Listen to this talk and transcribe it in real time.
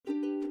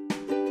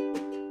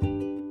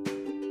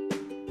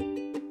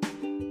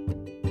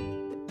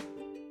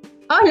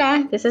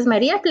Hola, this is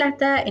Maria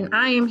Plata, and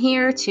I am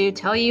here to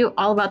tell you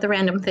all about the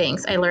random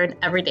things I learn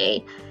every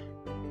day.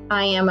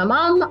 I am a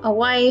mom, a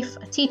wife,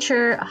 a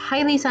teacher, a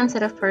highly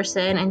sensitive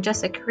person, and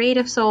just a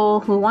creative soul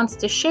who wants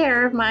to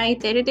share my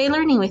day to day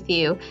learning with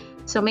you.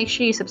 So make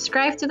sure you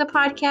subscribe to the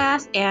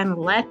podcast and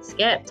let's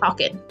get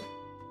talking.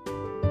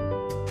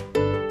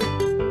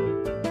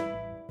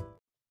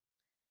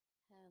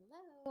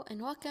 Hello, and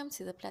welcome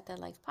to the Plata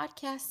Life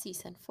Podcast,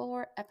 Season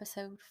 4,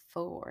 Episode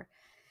 4.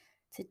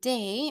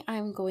 Today,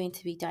 I'm going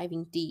to be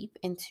diving deep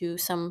into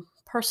some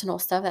personal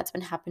stuff that's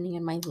been happening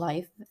in my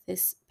life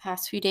this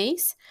past few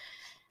days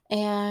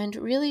and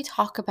really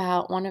talk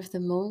about one of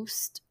the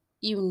most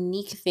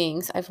unique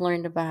things I've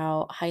learned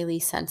about highly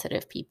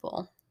sensitive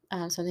people.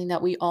 Something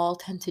that we all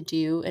tend to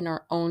do in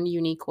our own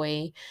unique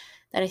way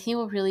that I think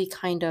will really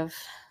kind of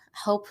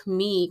help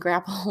me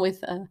grapple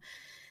with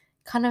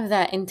kind of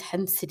that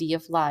intensity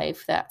of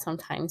life that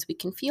sometimes we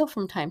can feel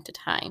from time to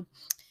time.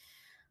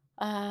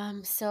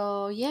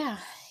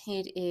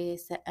 It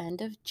is the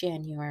end of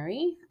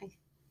January. I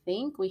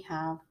think we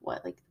have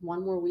like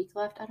one more week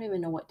left. I don't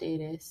even know what day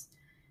it is.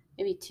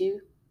 Maybe two.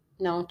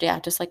 No, yeah,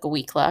 just like a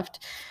week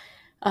left.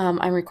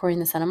 I'm recording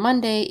this on a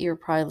Monday. You're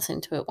probably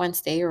listening to it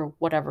Wednesday or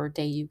whatever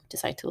day you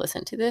decide to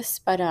listen to this.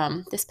 But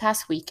this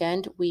past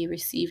weekend, we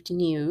received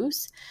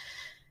news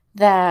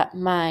that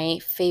my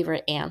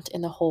favorite aunt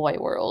in the whole wide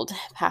world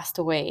passed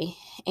away.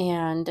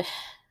 And I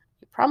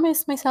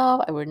promised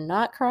myself I would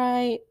not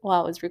cry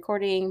while I was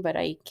recording, but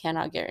I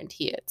cannot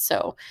guarantee it.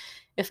 So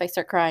if I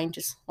start crying,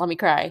 just let me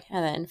cry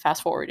and then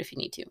fast forward if you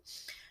need to.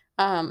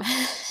 Um,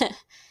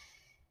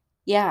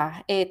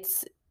 yeah,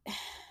 it's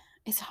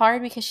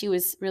hard because she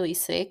was really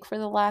sick for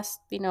the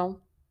last,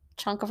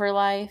 chunk of her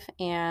life,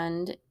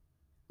 and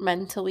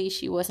mentally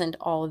she wasn't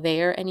all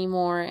there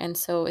anymore. And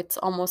so it's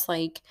almost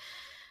like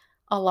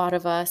a lot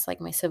of us, like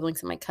my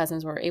siblings and my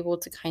cousins, were able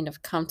to kind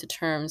of come to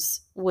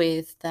terms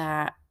with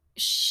that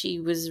she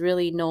was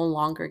really no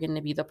longer going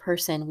to be the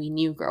person we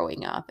knew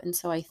growing up. And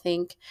so I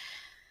think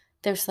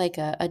there's like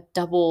a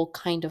double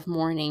kind of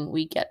mourning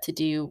we get to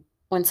do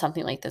when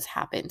something like this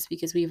happens,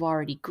 because we've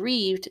already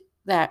grieved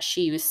that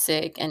she was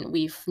sick and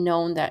we've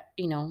known that,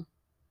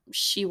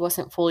 she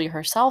wasn't fully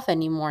herself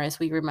anymore as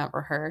we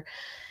remember her.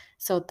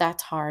 So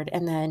that's hard.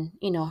 And then,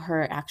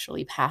 her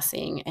actually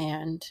passing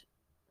and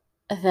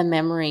the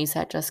memories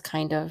that just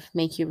kind of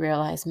make you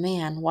realize,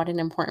 man, what an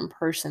important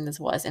person this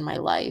was in my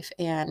life.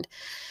 And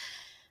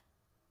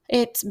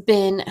it's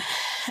been,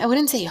 I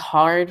wouldn't say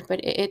hard, but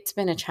it's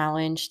been a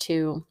challenge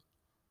to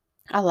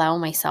allow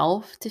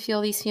myself to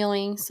feel these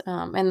feelings.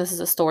 And this is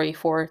a story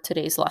for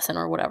today's lesson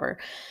or whatever.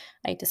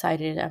 I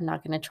decided I'm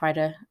not going to try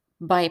to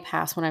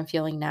bypass what I'm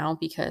feeling now,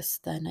 because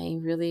then I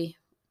really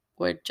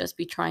would just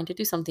be trying to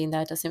do something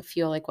that doesn't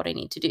feel like what I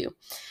need to do.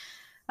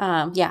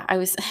 I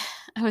was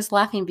I was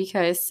laughing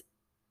because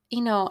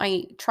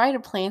I try to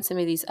plan some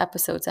of these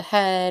episodes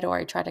ahead, or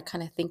I try to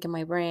kind of think in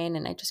my brain,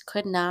 and I just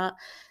could not.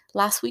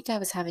 Last week I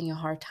was having a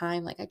hard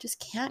time. Like, I just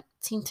can't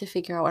seem to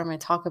figure out what I'm going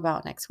to talk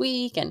about next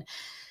week. And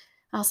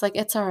I was like,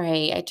 it's all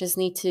right. I just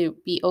need to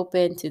be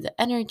open to the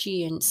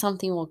energy and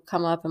something will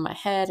come up in my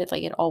head. It's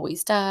like it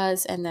always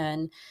does. And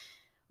then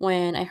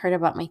when I heard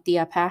about my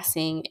tia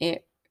passing,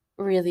 it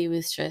really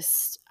was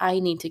just, I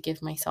need to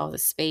give myself the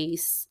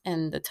space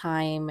and the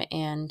time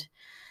and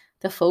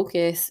the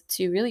focus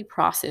to really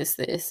process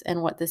this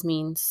and what this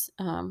means,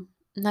 not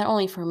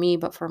only for me,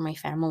 but for my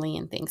family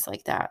and things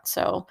like that.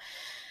 So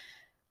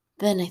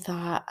then I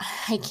thought,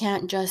 I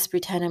can't just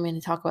pretend I'm going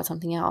to talk about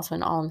something else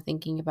when all I'm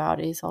thinking about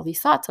is all these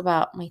thoughts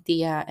about my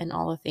tia and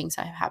all the things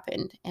that have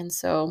happened. And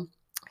so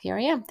here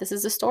I am. This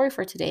is the story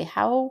for today.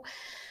 How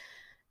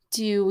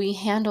do we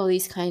handle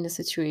these kind of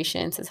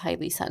situations as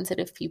highly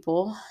sensitive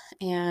people?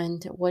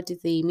 And what do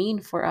they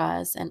mean for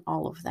us and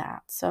all of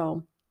that?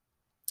 So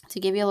to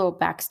give you a little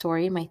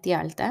backstory, my tia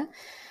Alta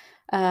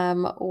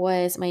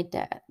was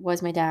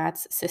my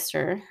dad's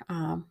sister.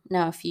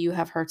 Now, if you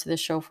have heard to the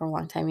show for a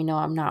long time, you know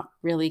I'm not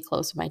really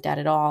close with my dad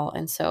at all,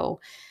 and so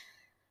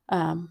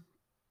um,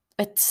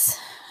 it's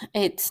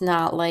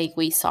not like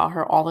we saw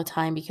her all the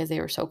time because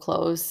they were so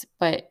close,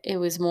 but it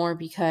was more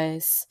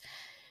because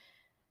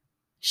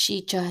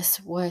she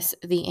just was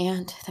the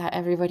aunt that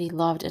everybody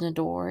loved and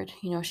adored.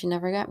 She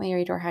never got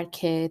married or had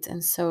kids,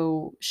 and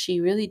so she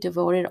really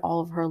devoted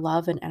all of her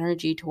love and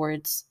energy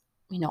towards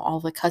all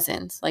the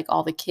cousins, like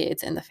all the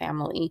kids in the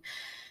family.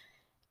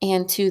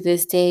 And to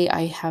this day,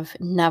 I have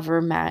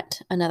never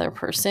met another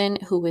person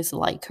who is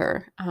like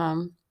her.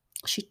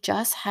 She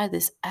just had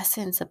this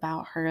essence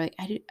about her. Like,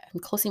 I'm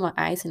closing my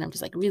eyes and I'm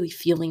just like really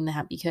feeling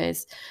that,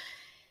 because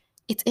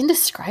it's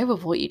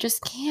indescribable. You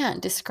just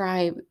can't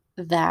describe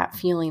that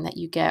feeling that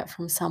you get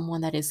from someone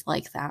that is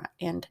like that.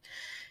 And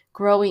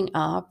growing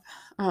up,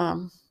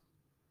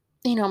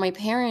 my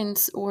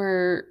parents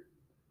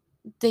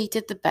they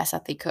did the best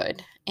that they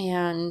could.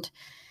 And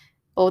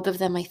both of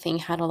them, I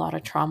think, had a lot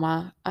of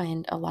trauma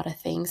and a lot of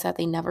things that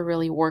they never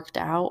really worked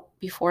out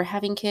before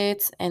having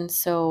kids. And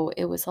so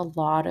it was a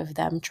lot of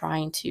them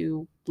trying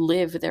to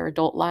live their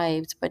adult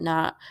lives, but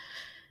not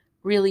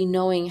really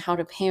knowing how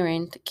to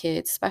parent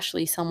kids,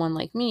 especially someone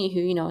like me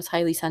who, is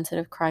highly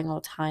sensitive, crying all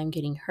the time,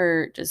 getting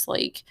hurt, just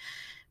like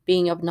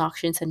being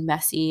obnoxious and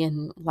messy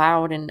and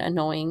loud and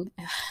annoying.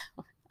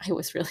 I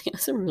was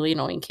a really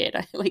annoying kid.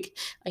 I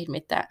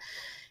admit that.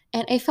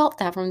 And I felt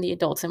that from the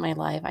adults in my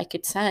life. I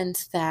could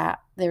sense that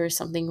there was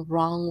something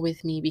wrong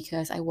with me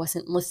because I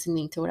wasn't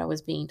listening to what I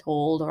was being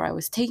told, or I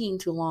was taking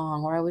too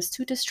long, or I was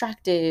too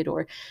distracted,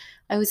 or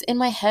I was in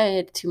my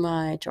head too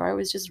much, or I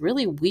was just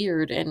really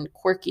weird and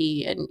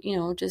quirky and,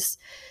 just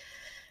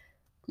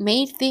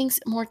made things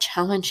more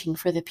challenging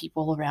for the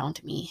people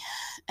around me,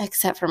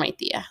 except for my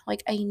Tia.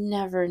 Like, I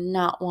never,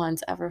 not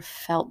once, ever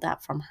felt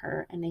that from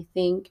her. And I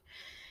think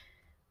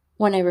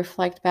when I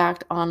reflect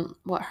back on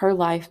what her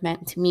life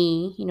meant to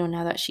me,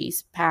 now that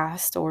she's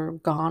passed or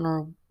gone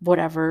or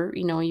whatever,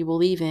 you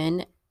believe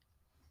in,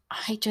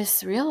 I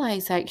just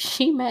realized like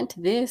she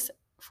meant this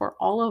for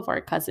all of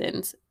our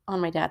cousins on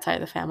my dad's side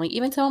of the family,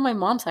 even some on my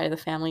mom's side of the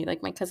family.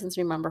 Like my cousins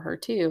remember her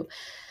too.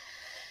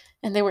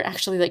 And they were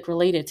actually like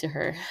related to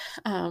her.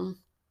 Um,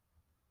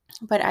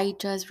 but I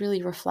just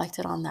really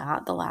reflected on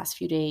that the last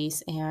few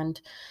days and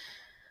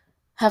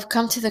have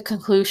come to the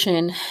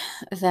conclusion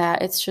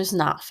that it's just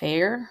not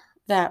fair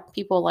that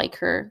people like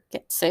her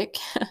get sick.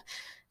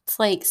 It's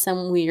like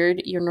some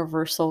weird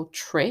universal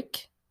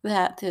trick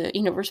that the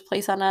universe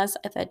plays on us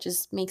that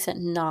just makes it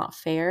not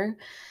fair.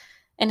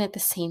 And at the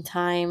same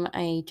time,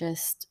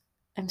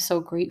 I'm so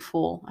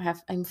grateful.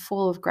 I'm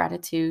full of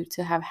gratitude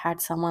to have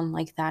had someone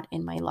like that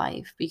in my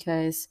life,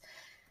 because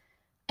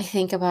I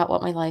think about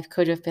what my life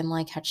could have been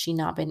like had she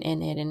not been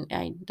in it, and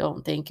I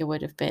don't think it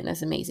would have been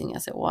as amazing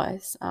as it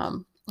was.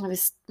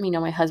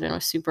 My husband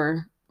was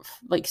super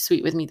like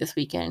sweet with me this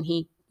weekend.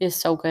 He is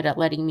so good at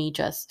letting me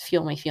just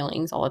feel my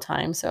feelings all the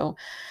time. So,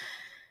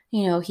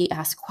 he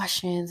asked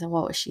questions and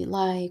what was she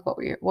like?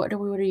 What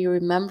are you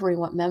remembering?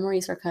 What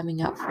memories are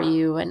coming up for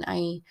you? And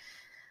I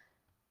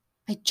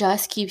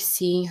just keep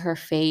seeing her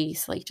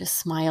face, like just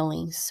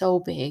smiling so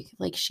big.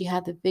 Like she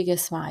had the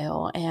biggest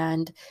smile,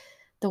 and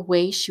the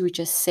way she would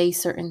just say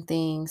certain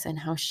things, and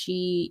how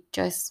she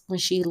just, when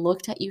she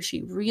looked at you,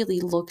 she really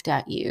looked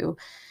at you.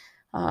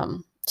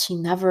 She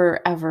never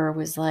ever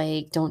was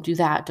like, don't do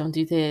that, don't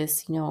do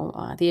this.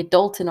 The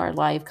adults in our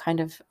life kind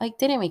of like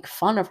didn't make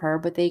fun of her,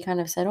 but they kind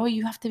of said, oh,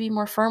 you have to be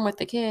more firm with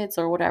the kids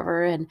or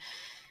whatever. And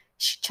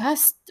she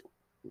just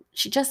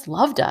she just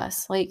loved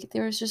us. Like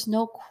there was just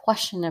no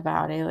question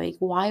about it. Like,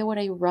 why would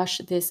I rush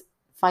this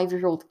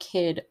 5-year-old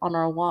kid on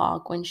our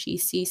walk when she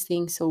sees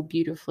things so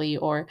beautifully?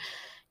 Or,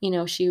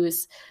 she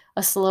was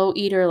a slow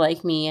eater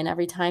like me, and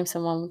every time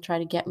someone would try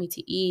to get me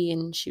to eat,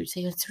 and she would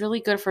say it's really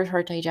good for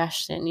her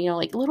digestion,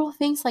 like little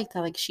things like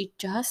that. Like she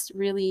just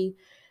really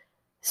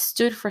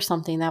stood for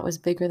something that was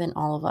bigger than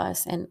all of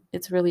us, and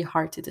it's really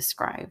hard to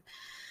describe.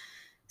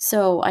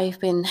 So I've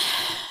been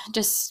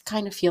just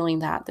kind of feeling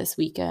that this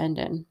weekend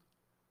and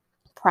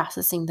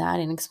processing that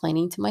and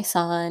explaining to my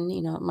son.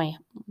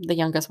 The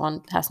youngest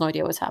one has no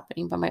idea what's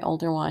happening, but my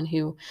older one,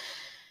 who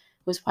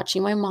was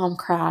watching my mom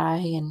cry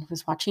and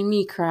was watching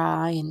me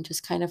cry, and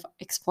just kind of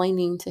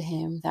explaining to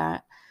him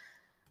that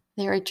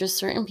there are just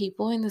certain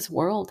people in this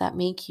world that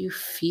make you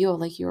feel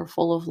like you're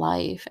full of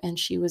life, and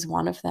she was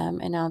one of them.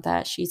 And now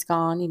that she's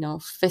gone,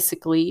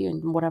 physically,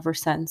 in whatever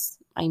sense,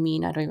 I don't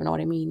even know what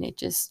I mean, it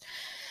just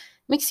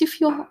makes you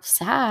feel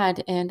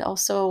sad. And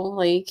also,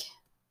 like,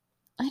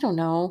 I don't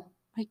know,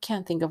 I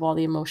can't think of all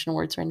the emotional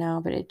words right now,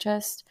 but it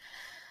just,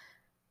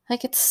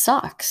 like, it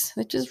sucks.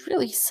 It just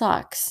really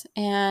sucks.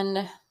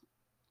 And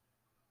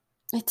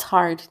it's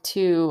hard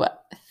to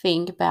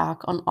think back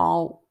on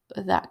all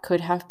that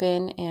could have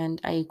been. And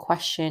I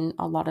question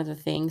a lot of the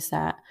things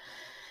that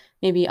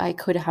maybe I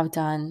could have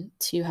done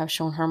to have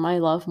shown her my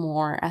love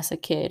more as a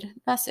kid.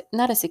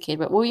 Not as a kid,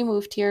 but when we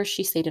moved here,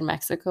 she stayed in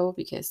Mexico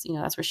because,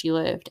 that's where she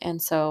lived.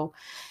 And so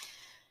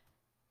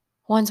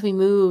once we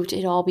moved,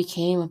 it all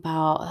became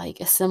about like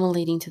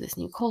assimilating to this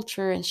new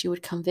culture. And she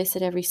would come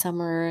visit every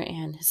summer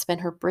and spend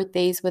her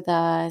birthdays with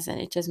us.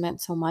 And it just meant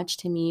so much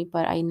to me.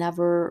 But I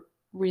never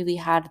really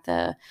had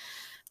the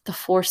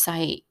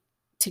foresight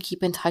to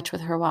keep in touch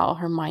with her while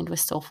her mind was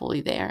still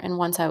fully there. And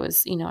once I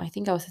was, I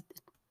think I was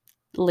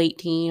late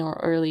teen or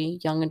early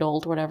young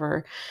adult,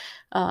 whatever,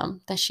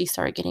 that she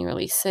started getting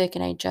really sick.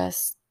 And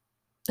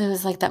it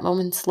was like that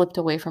moment slipped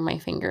away from my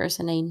fingers,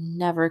 and I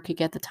never could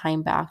get the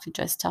time back to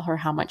just tell her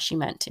how much she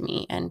meant to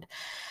me. And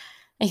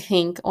I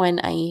think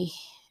when I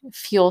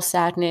feel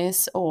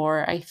sadness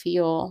or I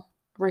feel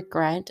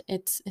regret,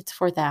 it's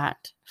for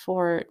that,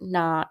 for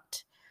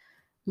not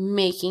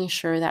making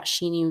sure that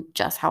she knew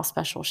just how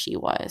special she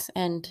was.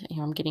 And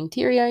I'm getting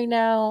teary-eyed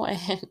now,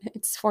 and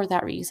it's for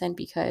that reason,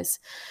 because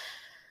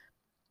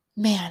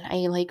man,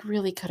 I like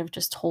really could have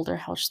just told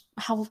her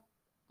how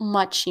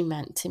much she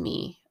meant to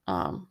me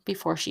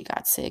before she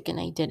got sick, and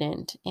I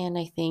didn't. And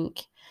I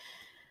think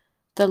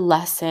the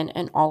lesson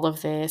in all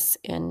of this,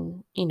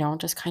 and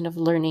just kind of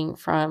learning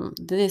from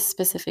this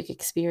specific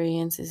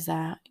experience, is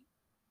that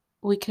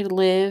we could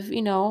live,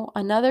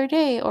 another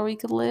day, or we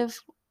could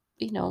live,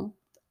 you know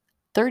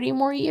 30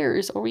 more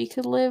years, or we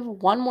could live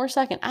one more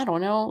second. I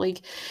don't know.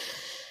 Like,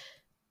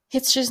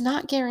 it's just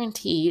not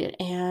guaranteed.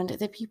 And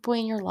the people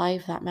in your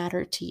life that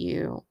matter to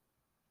you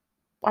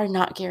are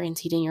not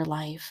guaranteed in your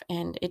life.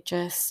 And it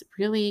just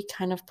really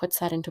kind of puts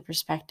that into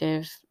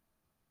perspective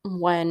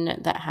when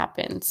that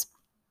happens.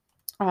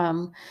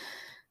 Um,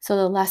 so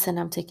the lesson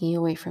I'm taking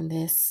away from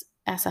this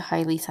as a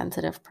highly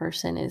sensitive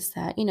person is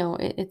that,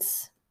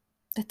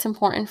 it's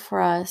important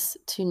for us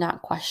to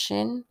not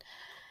question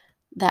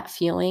that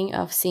feeling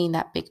of seeing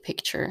that big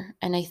picture.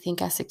 And I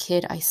think as a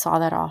kid I saw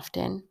that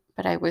often,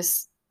 but I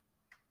was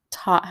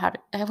taught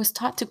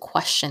to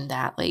question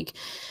that. Like,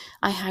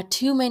 I had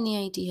too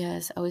many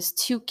ideas. I was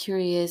too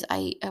curious.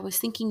 I was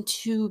thinking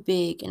too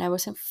big and I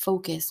wasn't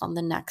focused on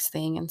the next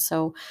thing. And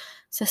so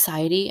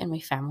society and my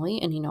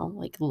family and,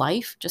 like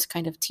life just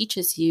kind of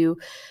teaches you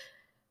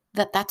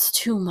that that's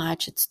too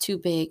much, it's too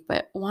big.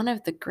 But one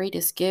of the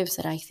greatest gifts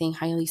that I think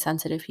highly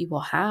sensitive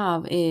people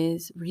have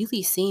is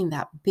really seeing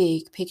that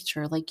big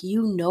picture. Like,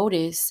 you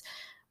notice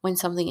when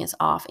something is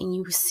off and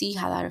you see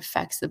how that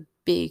affects the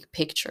big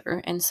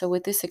picture. And so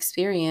with this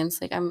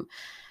experience, like, I'm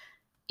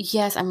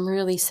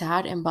really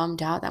sad and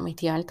bummed out that my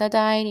tia Alta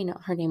died.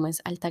 Her name was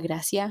Alta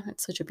Gracia.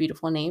 It's such a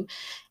beautiful name.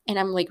 And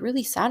I'm like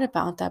really sad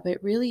about that,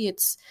 but really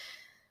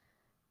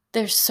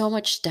there's so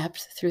much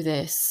depth through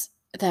this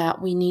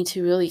that we need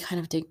to really kind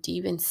of dig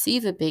deep and see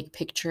the big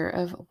picture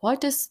of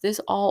what does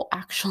this all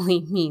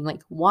actually mean?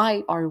 Like,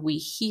 why are we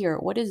here?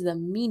 What is the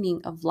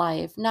meaning of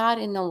life? Not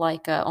in a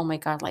like a, oh my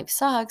God, life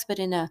sucks, but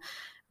in a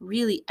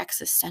really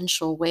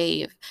existential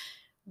way of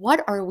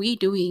what are we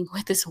doing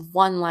with this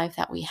one life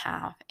that we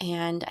have?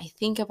 And I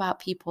think about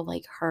people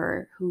like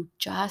her who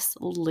just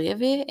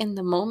live it in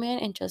the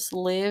moment and just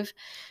live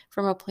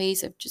from a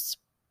place of just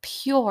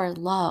pure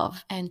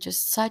love and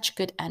just such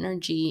good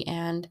energy.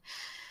 And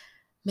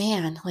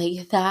man,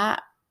 like,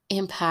 that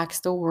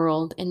impacts the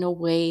world in a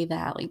way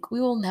that, like,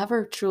 we will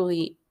never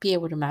truly be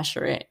able to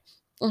measure it.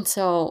 And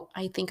so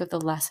I think of the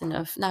lesson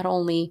of not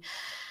only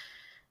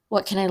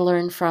what can I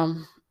learn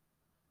from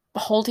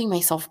holding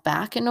myself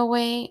back in a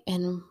way,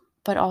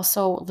 but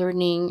also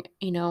learning,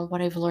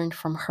 what I've learned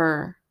from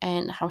her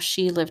and how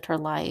she lived her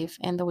life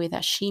and the way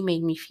that she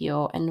made me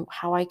feel and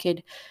how I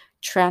could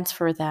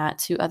transfer that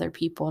to other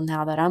people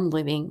now that I'm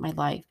living my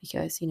life,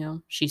 because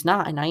she's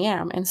not and I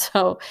am. And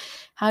so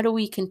how do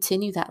we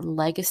continue that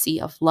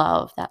legacy of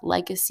love, that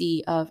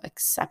legacy of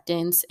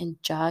acceptance, and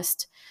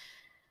just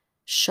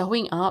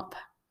showing up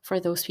for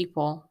those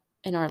people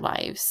in our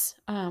lives?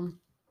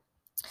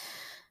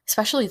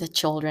 Especially the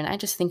children. I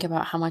just think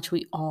about how much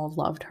we all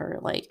loved her.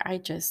 Like,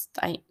 I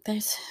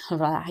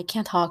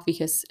can't talk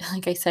because,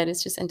 like I said,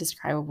 it's just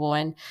indescribable.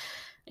 And,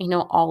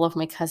 all of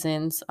my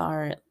cousins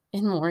are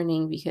in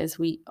mourning because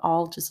we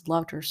all just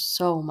loved her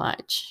so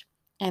much.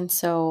 And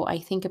so I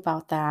think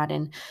about that.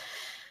 And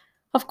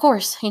of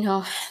course,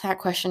 that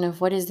question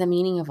of what is the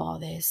meaning of all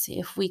this?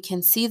 If we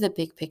can see the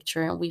big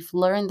picture and we've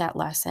learned that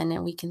lesson,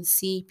 and we can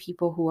see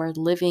people who are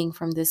living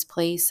from this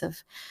place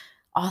of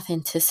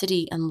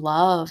authenticity and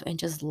love and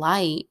just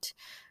light,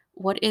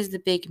 what is the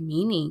big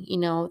meaning?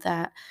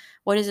 That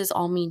what does this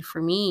all mean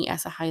for me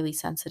as a highly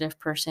sensitive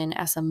person,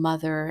 as a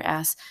mother,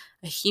 as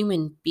a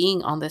human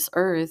being on this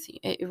earth?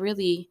 It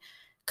really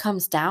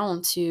comes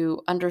down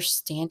to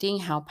understanding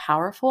how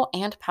powerful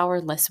and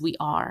powerless we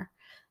are.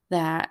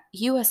 That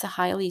you, as a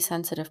highly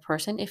sensitive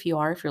person, if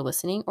you're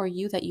listening, or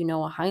you that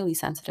a highly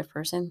sensitive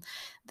person,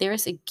 there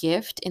is a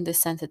gift in the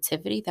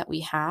sensitivity that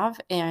we have,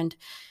 and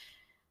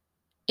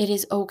it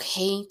is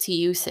okay to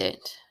use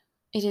it.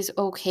 It is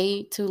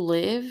okay to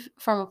live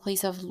from a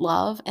place of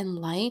love and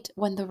light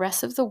when the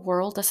rest of the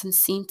world doesn't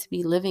seem to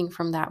be living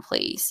from that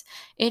place.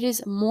 It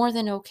is more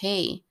than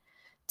okay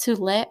to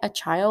let a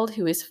child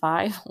who is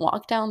 5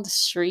 walk down the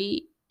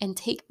street and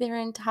take their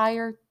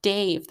entire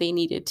day, if they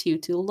needed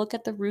to look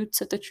at the roots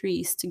of the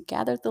trees, to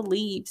gather the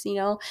leaves.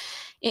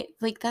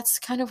 That's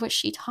kind of what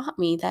she taught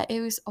me, that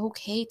it was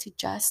okay to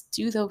just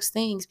do those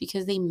things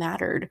because they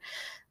mattered.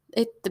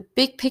 The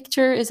big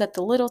picture is that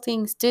the little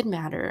things did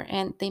matter,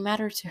 and they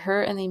matter to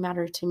her and they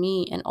matter to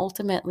me. And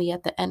ultimately,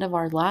 at the end of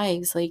our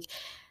lives, like,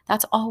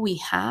 that's all we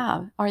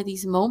have are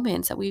these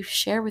moments that we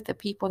share with the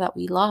people that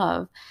we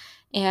love.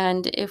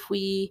 And if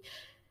we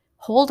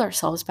hold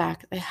ourselves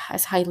back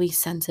as highly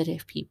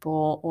sensitive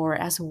people, or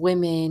as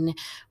women,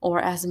 or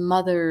as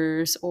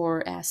mothers,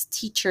 or as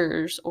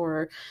teachers,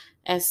 or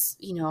as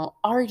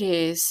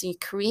artists,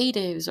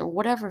 creatives, or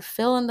whatever,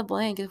 fill in the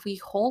blank, if we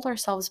hold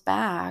ourselves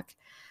back,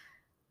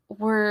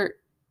 we're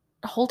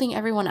holding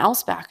everyone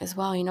else back as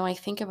well. I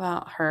think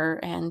about her,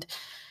 and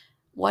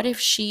what if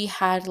she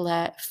had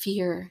let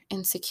fear,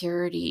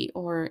 insecurity,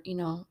 or,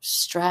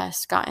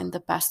 stress gotten the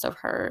best of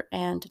her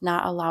and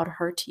not allowed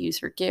her to use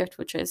her gift,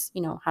 which is,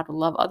 how to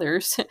love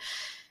others?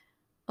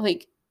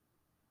 Like,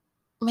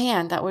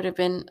 man, that would have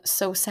been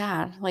so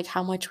sad. Like,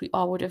 how much we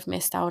all would have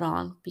missed out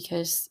on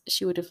because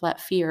she would have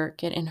let fear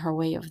get in her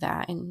way of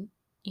that. And,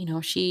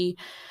 she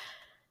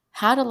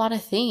had a lot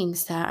of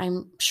things that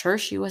I'm sure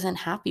she wasn't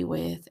happy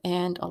with,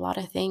 and a lot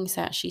of things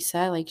that she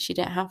said, like, she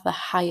didn't have the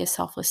highest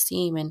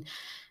self-esteem. And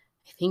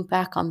I think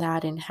back on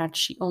that, and had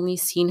she only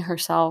seen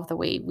herself the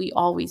way we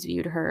always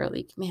viewed her,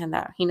 like, man,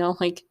 that,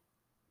 like,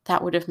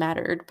 that would have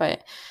mattered.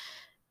 But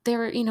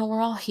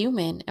we're all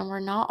human, and we're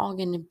not all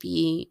going to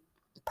be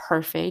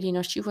perfect.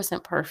 She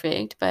wasn't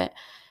perfect, but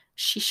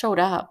she showed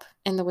up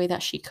in the way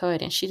that she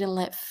could, and she didn't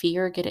let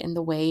fear get in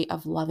the way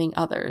of loving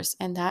others.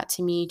 And that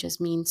to me just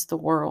means the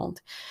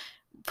world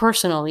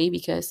personally,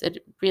 because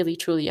it really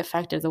truly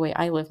affected the way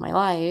I live my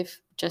life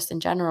just in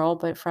general.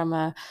 But from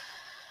a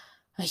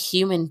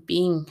human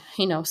being,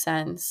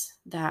 sense,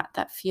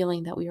 that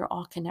feeling that we are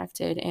all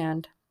connected,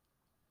 and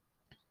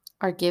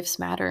our gifts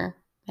matter,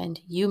 and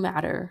you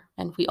matter,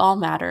 and we all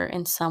matter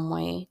in some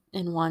way,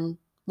 in one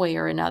way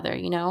or another.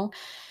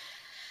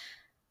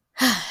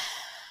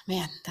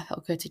 Man, that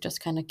felt good to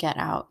just kind of get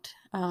out.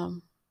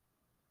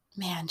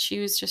 Man, she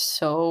was just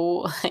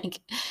so like,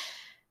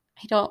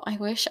 I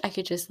wish I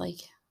could just like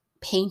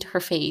paint her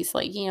face.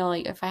 Like,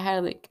 like if I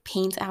had like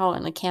paint out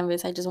on a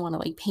canvas, I just want to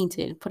like paint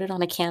it, put it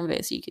on a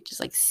canvas. You could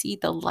just like see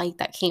the light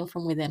that came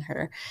from within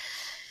her.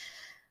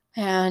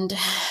 And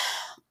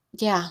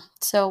yeah,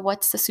 so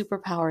what's the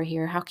superpower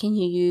here? How can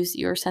you use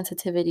your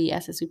sensitivity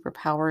as a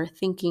superpower?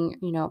 Thinking,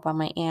 about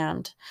my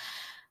aunt,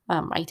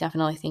 I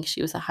definitely think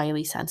she was a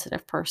highly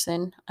sensitive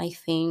person. I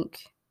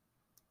think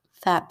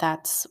that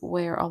that's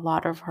where a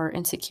lot of her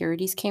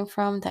insecurities came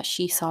from, that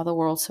she saw the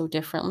world so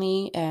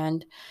differently,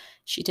 and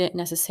she didn't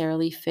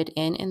necessarily fit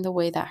in the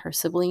way that her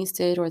siblings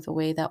did, or the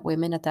way that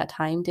women at that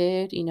time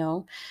did.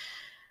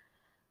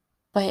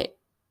 But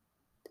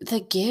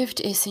the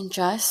gift isn't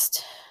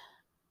just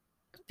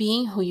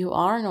being who you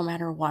are no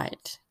matter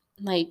what.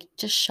 Like,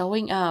 just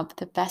showing up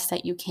the best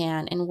that you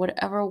can in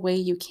whatever way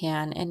you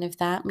can. And if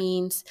that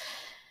means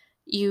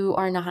you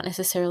are not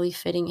necessarily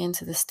fitting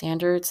into the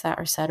standards that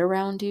are set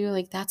around you,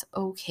 like, that's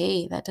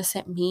okay. That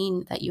doesn't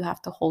mean that you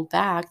have to hold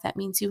back. That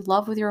means you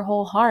love with your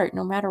whole heart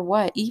no matter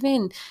what.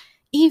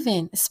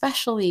 Even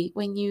especially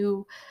when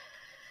you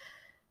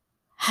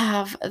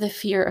have the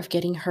fear of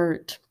getting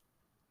hurt,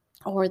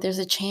 or there's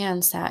a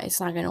chance that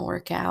it's not going to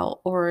work out,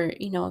 or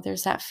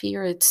there's that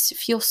fear, it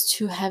feels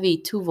too heavy,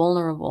 too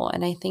vulnerable.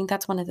 And I think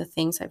that's one of the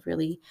things I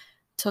really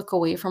took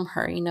away from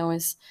her,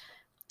 is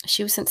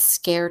she wasn't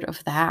scared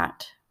of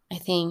that. I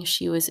think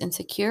she was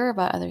insecure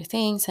about other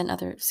things, and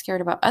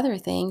scared about other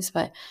things,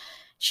 but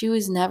she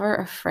was never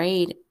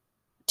afraid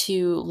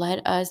to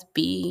let us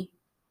be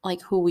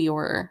like who we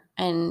were,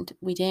 and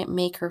we didn't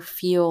make her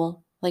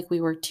feel like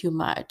we were too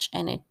much,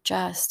 and it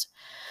just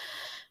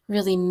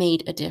really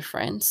made a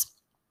difference.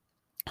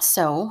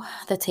 So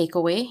the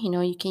takeaway,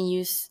 you can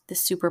use the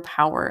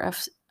superpower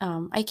of,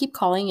 I keep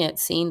calling it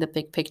seeing the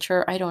big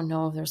picture. I don't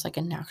know if there's like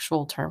an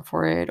actual term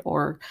for it,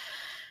 or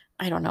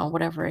I don't know,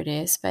 whatever it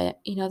is. But,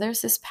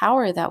 there's this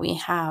power that we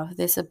have,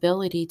 this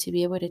ability to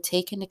be able to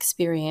take an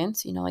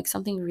experience, like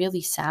something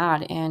really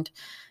sad and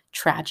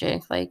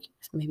tragic, like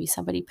maybe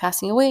somebody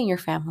passing away in your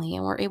family,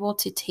 and we're able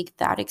to take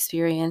that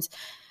experience.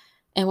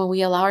 And when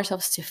we allow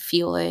ourselves to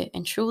feel it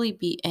and truly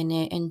be in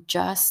it, and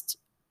just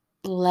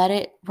let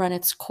it run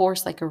its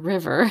course like a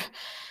river,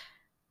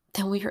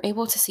 then we are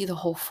able to see the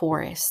whole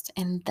forest.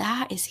 And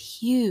that is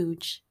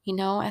huge.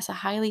 As a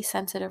highly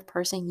sensitive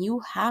person,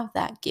 you have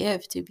that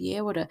gift to be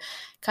able to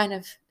kind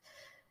of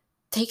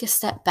take a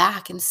step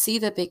back and see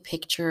the big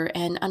picture,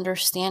 and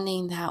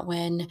understanding that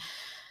when,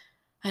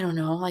 I don't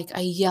know, like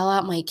I yell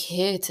at my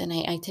kids, and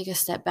I take a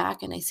step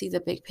back and I see the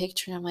big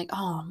picture, and I'm like,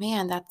 oh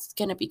man, that's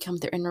going to become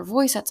their inner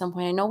voice at some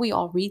point. I know we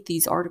all read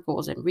these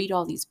articles and read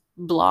all these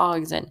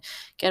blogs and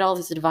get all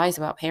this advice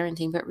about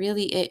parenting, but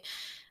really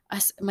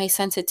my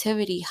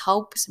sensitivity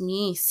helps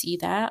me see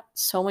that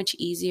so much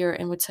easier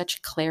and with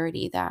such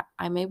clarity, that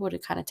I'm able to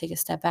kind of take a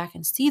step back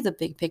and see the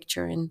big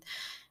picture,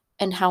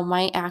 and how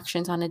my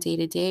actions on a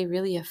day-to-day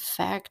really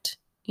affect,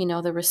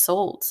 the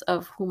results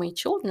of who my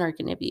children are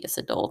going to be as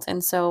adults.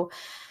 And so,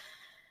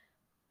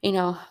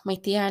 my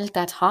tia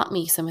Alta taught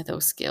me some of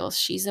those skills.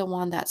 She's the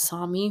one that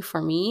saw me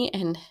for me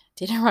and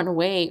didn't run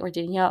away or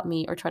didn't yell at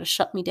me or try to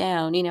shut me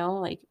down,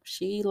 like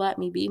she let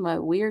me be my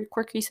weird,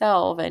 quirky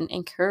self and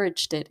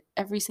encouraged it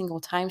every single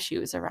time she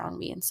was around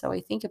me. And so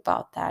I think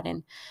about that,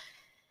 and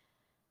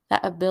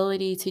that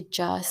ability to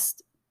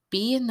just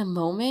be in the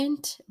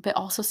moment, but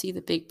also see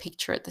the big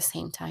picture at the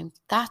same time.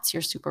 That's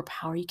your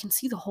superpower. You can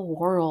see the whole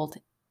world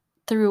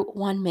through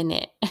 1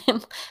 minute.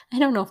 I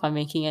don't know if I'm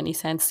making any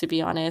sense, to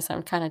be honest.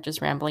 I'm kind of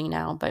just rambling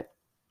now, but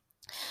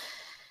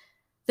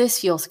this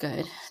feels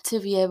good to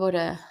be able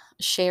to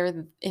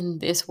share in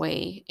this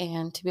way,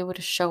 and to be able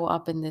to show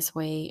up in this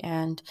way.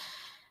 And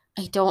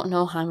I don't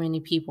know how many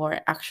people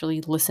are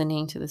actually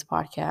listening to this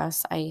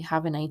podcast. I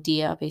have an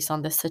idea based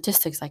on the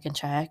statistics I can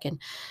check, and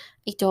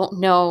I don't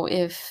know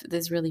if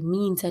this really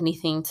means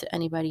anything to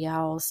anybody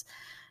else,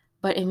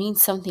 but it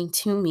means something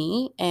to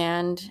me.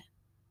 And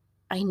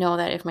I know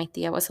that if my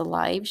tia was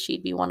alive,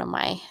 she'd be one of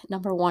my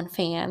number one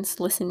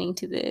fans listening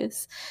to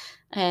this.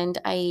 And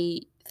I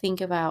think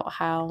about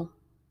how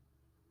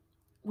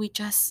we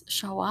just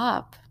show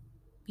up.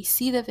 We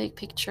see the big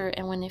picture,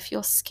 and when it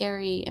feels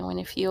scary, and when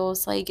it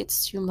feels like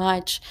it's too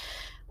much,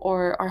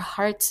 or our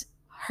hearts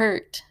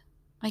hurt,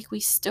 like we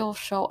still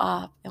show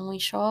up, and we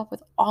show up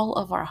with all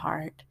of our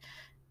heart.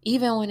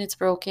 Even when it's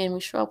broken, we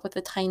show up with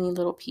the tiny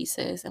little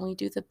pieces and we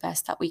do the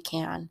best that we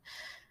can,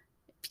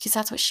 because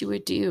that's what she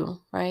would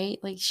do, right?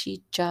 Like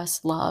she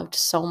just loved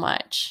so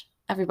much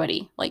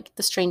everybody, like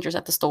the strangers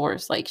at the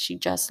stores, like she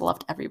just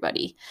loved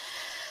everybody.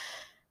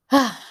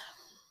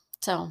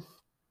 So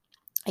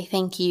I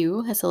thank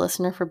you as a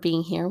listener for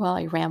being here while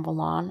I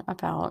ramble on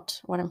about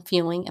what I'm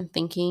feeling and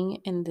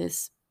thinking in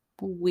this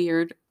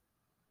weird,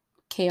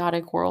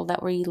 chaotic world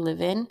that we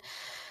live in.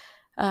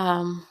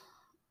 Um,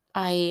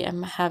 I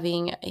am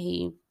having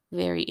a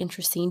very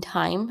interesting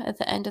time at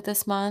the end of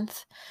this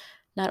month,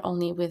 not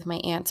only with my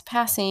aunt's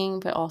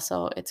passing, but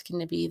also it's going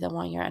to be the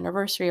 1 year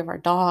anniversary of our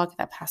dog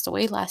that passed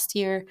away last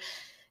year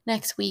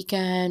next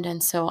weekend.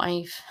 And so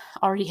I've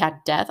already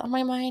had death on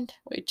my mind,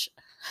 which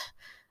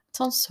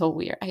sounds so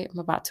weird. I am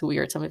about to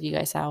weird some of you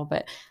guys out,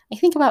 but I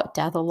think about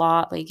death a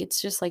lot. Like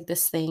it's just like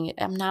this thing.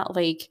 I'm not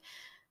like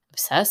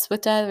obsessed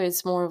with death.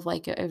 It's more of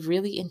like a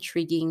really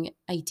intriguing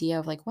idea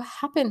of like what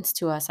happens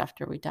to us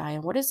after we die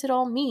and what does it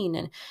all mean?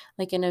 And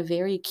like in a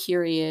very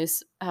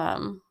curious,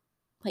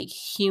 like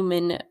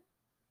human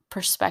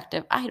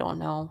perspective. I don't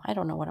know. I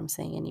don't know what I'm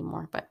saying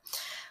anymore, but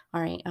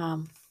all right.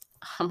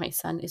 My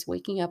son is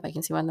waking up. I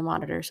can see him on the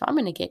monitor. So I'm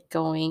going to get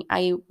going.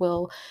 I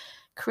will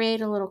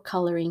create a little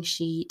coloring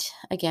sheet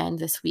again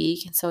this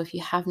week. And so if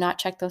you have not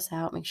checked those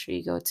out, make sure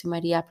you go to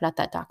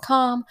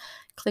mariaplata.com,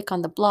 click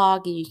on the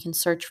blog, and you can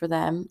search for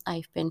them.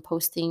 I've been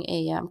posting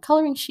a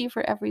coloring sheet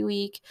for every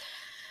week.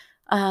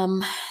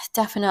 Um,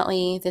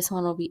 Definitely this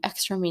one will be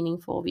extra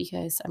meaningful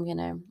because I'm going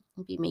to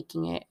be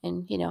making it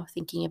and,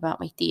 thinking about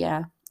my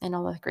tia and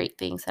all the great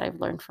things that I've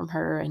learned from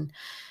her and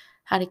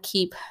how to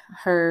keep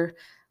her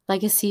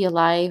legacy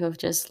alive of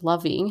just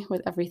loving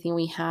with everything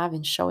we have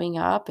and showing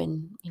up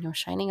and,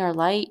 shining our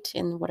light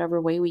in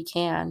whatever way we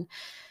can.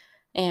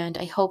 And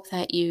I hope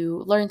that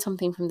you learn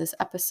something from this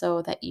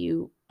episode, that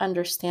you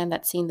understand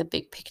that seeing the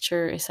big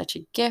picture is such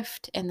a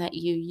gift and that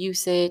you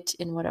use it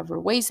in whatever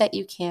ways that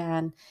you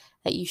can,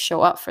 that you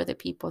show up for the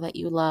people that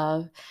you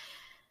love,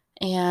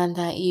 and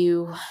that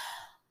you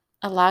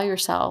allow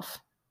yourself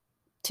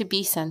to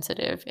be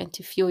sensitive and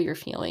to feel your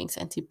feelings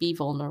and to be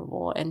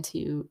vulnerable and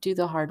to do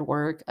the hard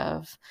work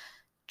of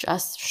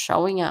just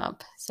showing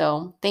up.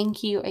 So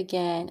thank you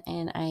again,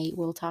 and I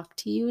will talk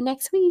to you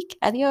next week.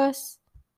 Adios.